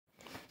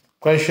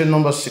Question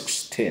number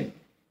 16.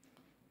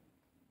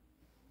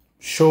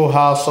 Show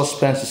how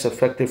suspense is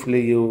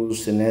effectively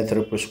used in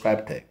every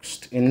prescribed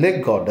text. In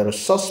Lake God, there is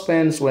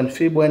suspense when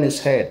Phoebe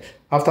is heard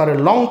after a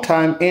long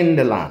time in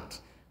the land.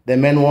 The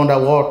men wonder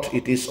what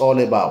it is all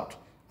about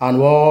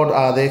and what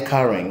are they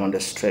carrying on the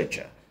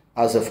stretcher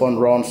as the phone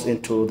runs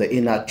into the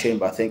inner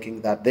chamber thinking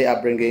that they are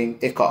bringing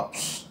a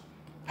corpse,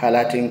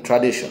 highlighting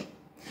tradition.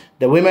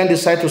 The women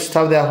decide to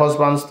stab their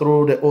husbands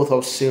through the oath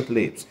of sealed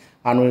lips,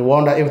 and we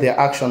wonder if their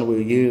action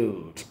will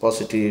yield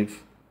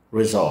positive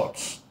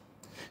results.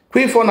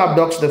 Quiphon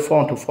abducts the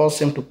fawn to force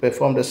him to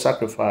perform the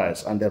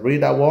sacrifice, and the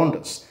reader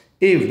wonders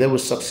if they will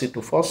succeed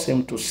to force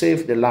him to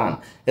save the land,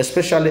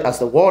 especially as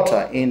the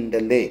water in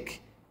the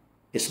lake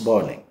is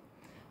boiling.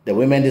 The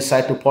women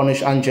decide to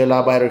punish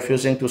Angela by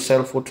refusing to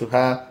sell food to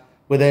her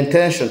with the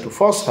intention to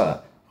force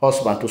her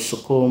husband to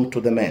succumb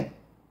to the men.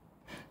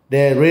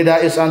 The reader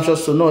is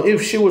anxious to know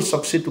if she will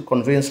succeed to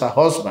convince her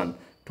husband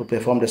to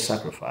perform the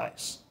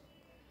sacrifice.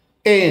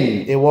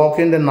 In A Walk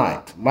in the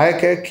Night,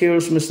 Michael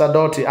kills Mr.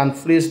 Doughty and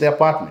flees the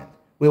apartment.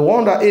 We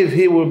wonder if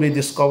he will be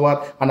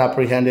discovered and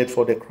apprehended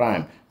for the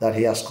crime that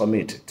he has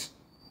committed.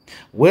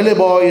 Willie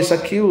Boy is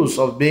accused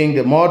of being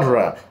the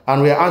murderer,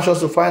 and we are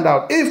anxious to find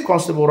out if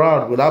Constable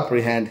Rod will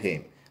apprehend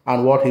him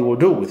and what he will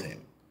do with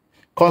him.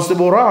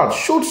 Constable Rod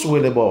shoots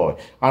Willie Boy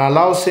and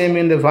allows him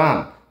in the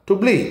van to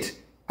bleed,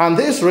 and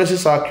this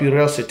raises our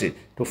curiosity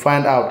to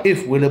find out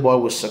if Willie Boy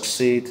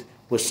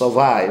will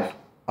survive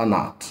or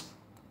not.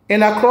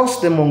 In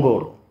Across the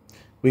Mongolo,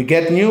 we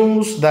get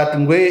news that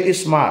Ngwe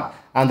is mad,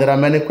 and there are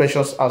many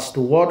questions as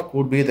to what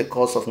could be the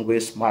cause of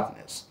Ngwe's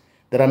madness.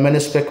 There are many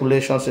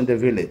speculations in the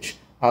village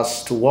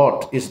as to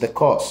what is the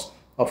cause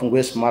of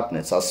Ngwe's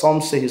madness, as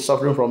some say he's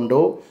suffering from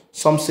Do,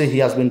 some say he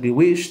has been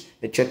bewitched,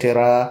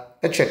 etc.,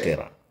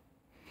 etc.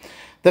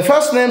 The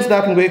first names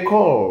that Ngwe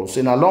calls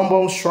in a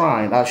Lombong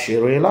shrine are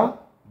Shirela,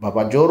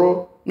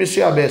 Babajoro,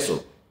 Monsieur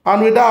Abeso,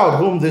 and without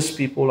whom these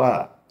people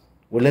are.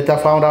 We later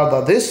found out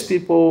that these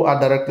people are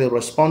directly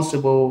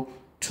responsible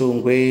to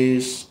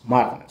Ngwe's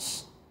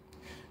madness.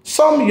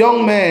 Some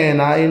young men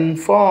are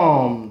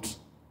informed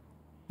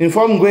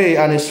Ngwe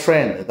and his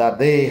friend that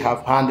they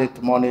have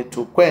handed money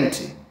to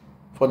Quenti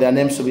for their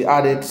names to be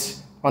added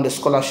on the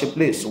scholarship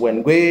list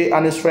when Ngwe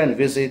and his friend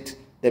visit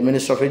the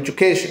Minister of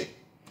Education.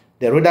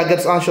 The reader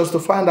gets anxious to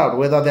find out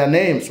whether their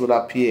names will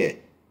appear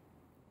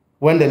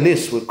when the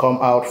list will come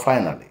out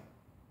finally,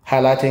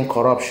 highlighting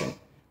corruption.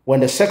 When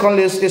the second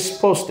list is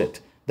posted,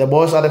 the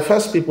boys are the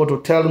first people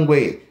to tell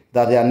Ngwe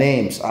that their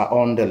names are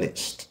on the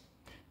list.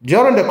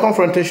 During the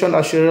confrontation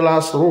at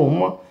Shirela's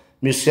room,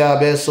 Monsieur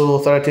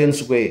Abeso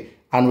threatens Ngwe,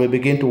 and we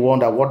begin to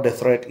wonder what the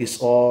threat is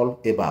all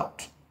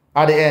about.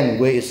 At the end,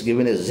 Ngwe is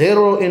given a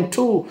 0 in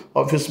 2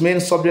 of his main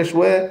subjects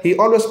where he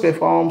always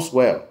performs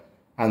well,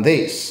 and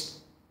this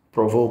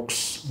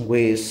provokes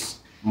Ngwe's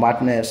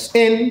madness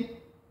in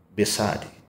Bisadi.